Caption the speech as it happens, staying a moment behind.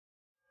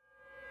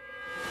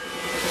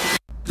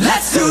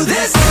Let's do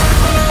this.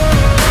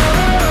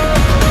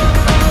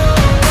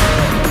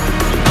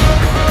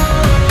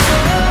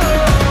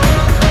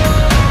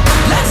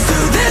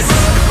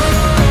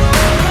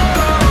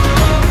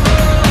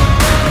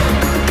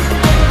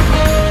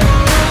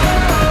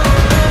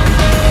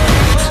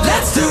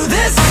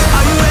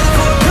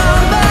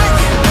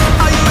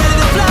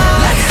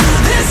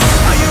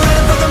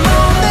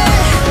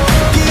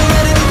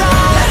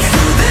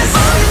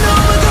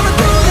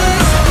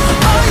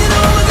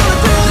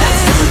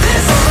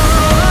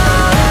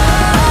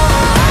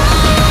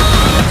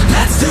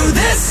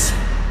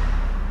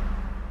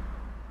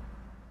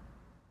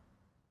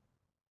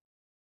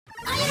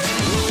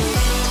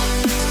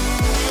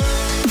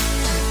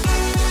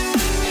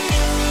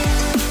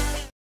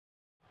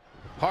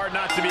 Hard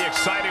not to be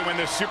excited when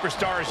the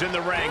superstar is in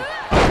the ring.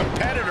 A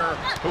competitor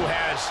who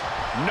has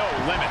no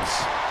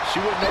limits.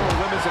 She wouldn't know her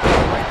limits if they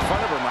were right in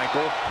front of her,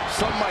 Michael.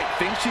 Some might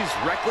think she's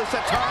reckless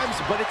at times,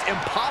 but it's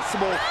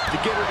impossible to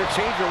get her to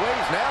change her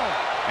ways now.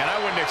 And I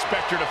wouldn't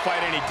expect her to fight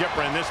any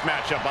different in this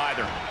matchup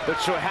either. But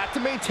she'll have to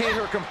maintain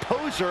her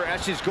composure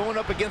as she's going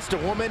up against a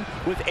woman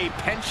with a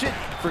penchant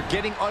for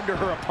getting under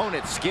her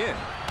opponent's skin.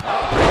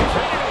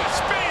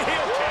 Spin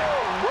heel kick.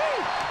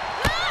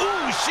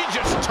 Ooh, she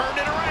just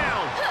turned it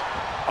around.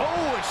 Oh,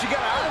 and she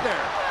got out of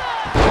there.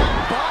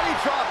 Body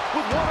drop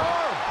with one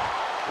arm.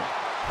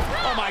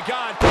 Oh, my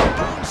God.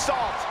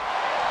 Moonsault.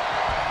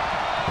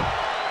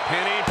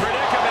 Penny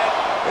predicament.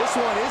 This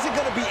one isn't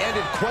going to be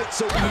ended quite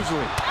so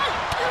easily.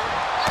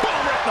 Boom,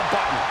 right in the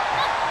button.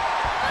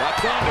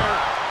 That's under.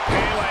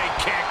 Pele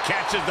kick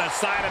catches the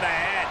side of the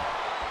head.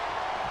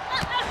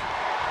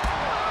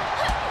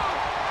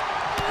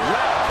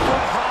 Left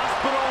foot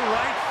hospital,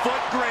 right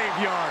foot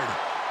graveyard.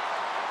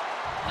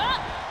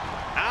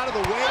 Out of the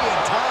way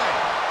in time.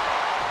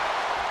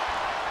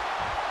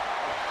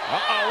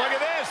 Uh-oh, look at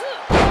this.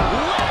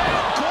 Leg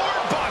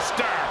cord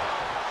buster.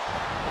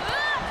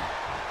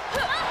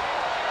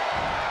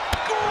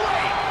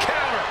 Great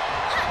counter.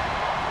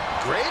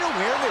 Great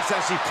awareness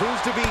as she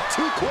proves to be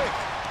too quick.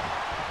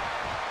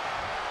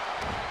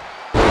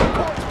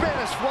 Cord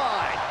Spanish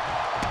fly.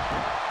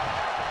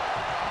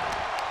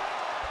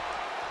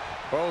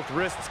 Both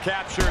wrists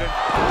captured.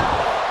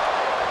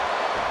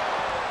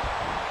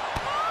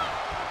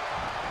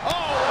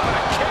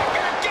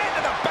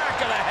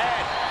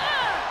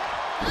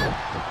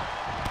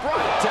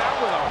 Brought down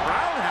with a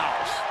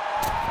roundhouse.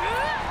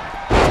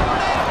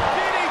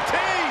 DDT.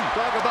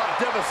 Talk about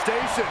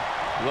devastation.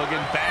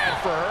 Looking bad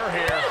for her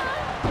here.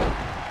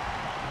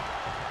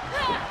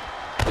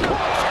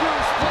 Corkscrew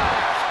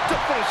splash to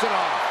finish it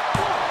off.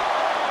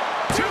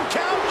 2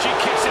 count. She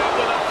kicks out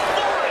with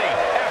authority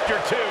after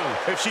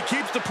 2. If she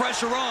keeps the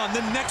pressure on,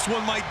 the next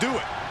one might do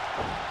it.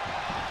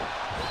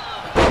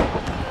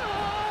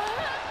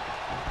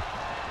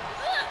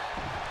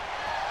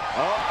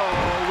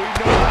 Uh-oh, we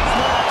know what's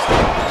next.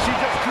 She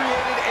just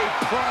created a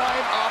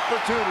prime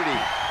opportunity.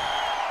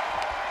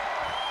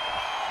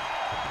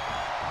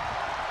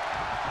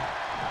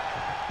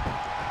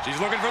 She's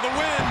looking for the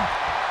win.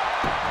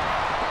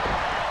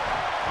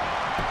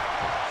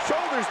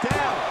 Shoulders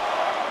down.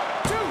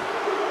 2.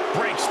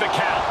 Breaks the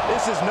count.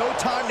 This is no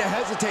time to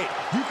hesitate.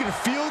 You can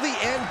feel the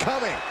end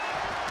coming.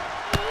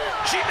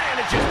 She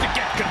manages to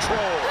get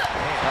control.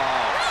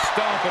 Oh,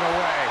 stomping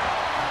away.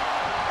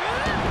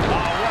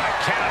 Oh, what a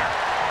counter.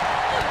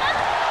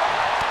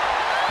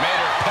 Made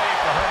her pay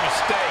for her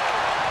mistake.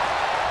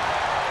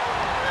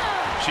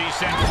 She's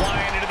sent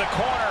flying into the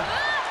corner.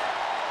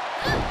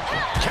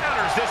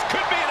 Counters. This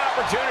could be an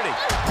opportunity.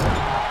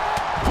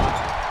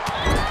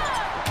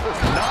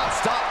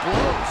 Non-stop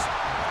blows.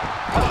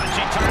 Oh, and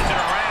she turns it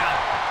around.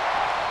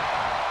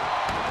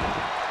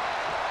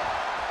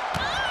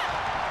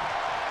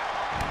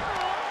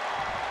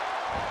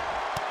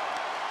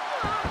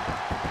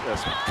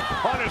 Just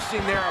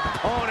punishing their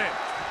opponent.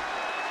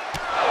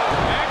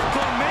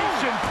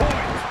 Exclamation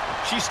point.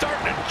 She's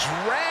starting to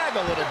drag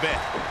a little bit.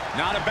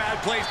 Not a bad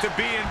place to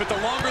be in, but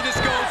the longer this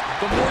goes,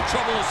 the more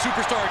trouble a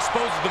superstar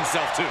exposes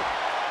themselves to.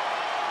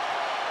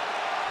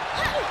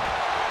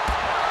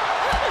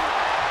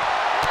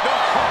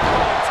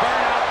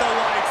 Turn out the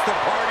lights. The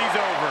party's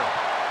over.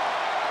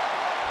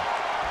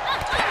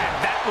 Had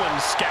that one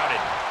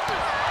scouted.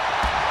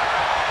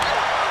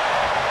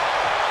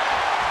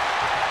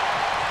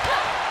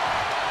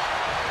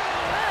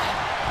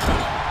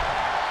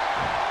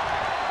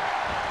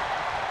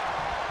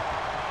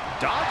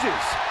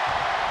 Dodges.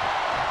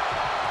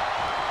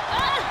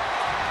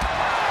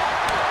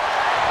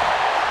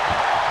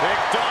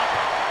 Picked up.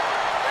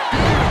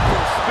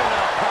 Beautiful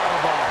spin-out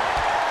powerbomb.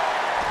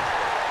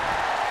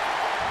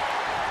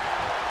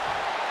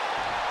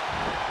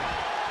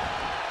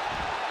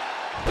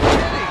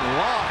 Getting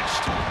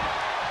launched.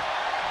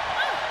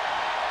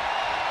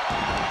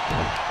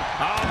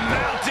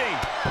 Mounting.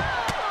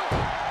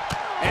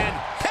 And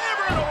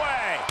hammering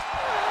away.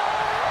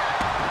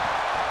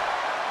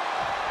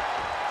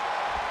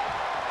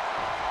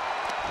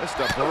 Just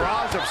a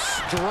barrage of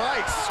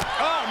strikes.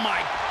 Oh,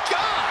 my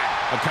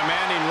God. A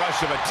commanding rush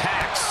of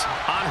attacks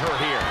on her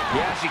here.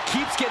 Yeah, she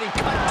keeps getting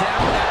cut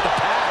down at the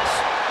pass.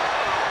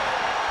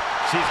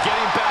 She's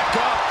getting back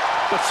up,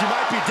 but she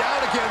might be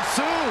down again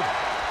soon.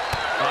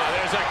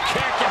 There's a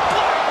kick and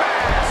block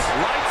mass.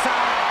 Lights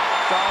out.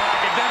 It's all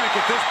academic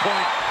at this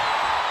point.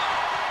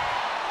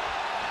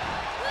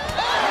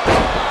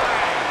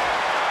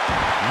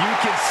 You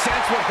can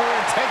sense what her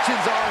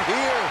intentions are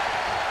here.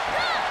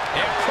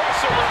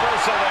 Impressive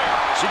reversal there.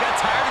 She got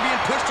tired of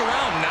being pushed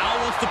around. Now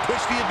wants to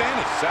push the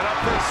advantage. Set up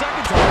for a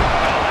second time.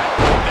 Oh, that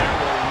right there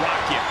will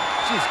rock you.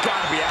 She's got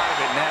to be out of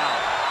it now.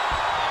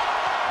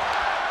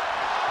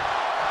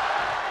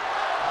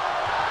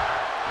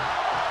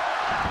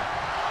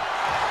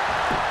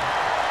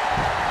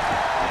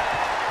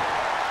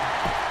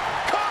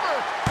 Cover!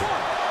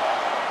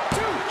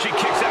 1, 2. She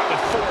kicks out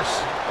with force.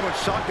 How much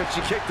shock that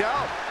she kicked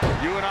out?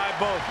 You and I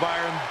both,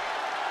 Byron.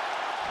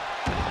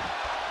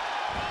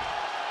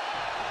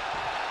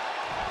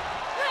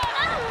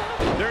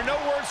 There are no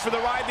words for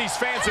the ride these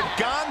fans have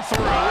gone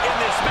through in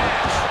this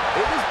match.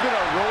 It has been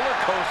a roller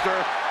coaster,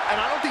 and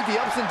I don't think the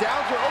ups and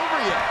downs are over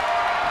yet.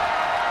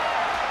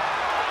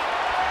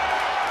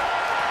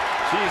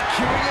 She's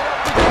queuing it up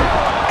to go.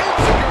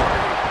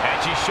 Insecurity. And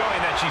she's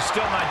showing that she's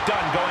still not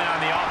done going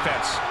on the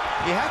offense.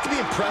 You have to be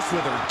impressed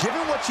with her,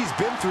 given what she's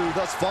been through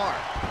thus far.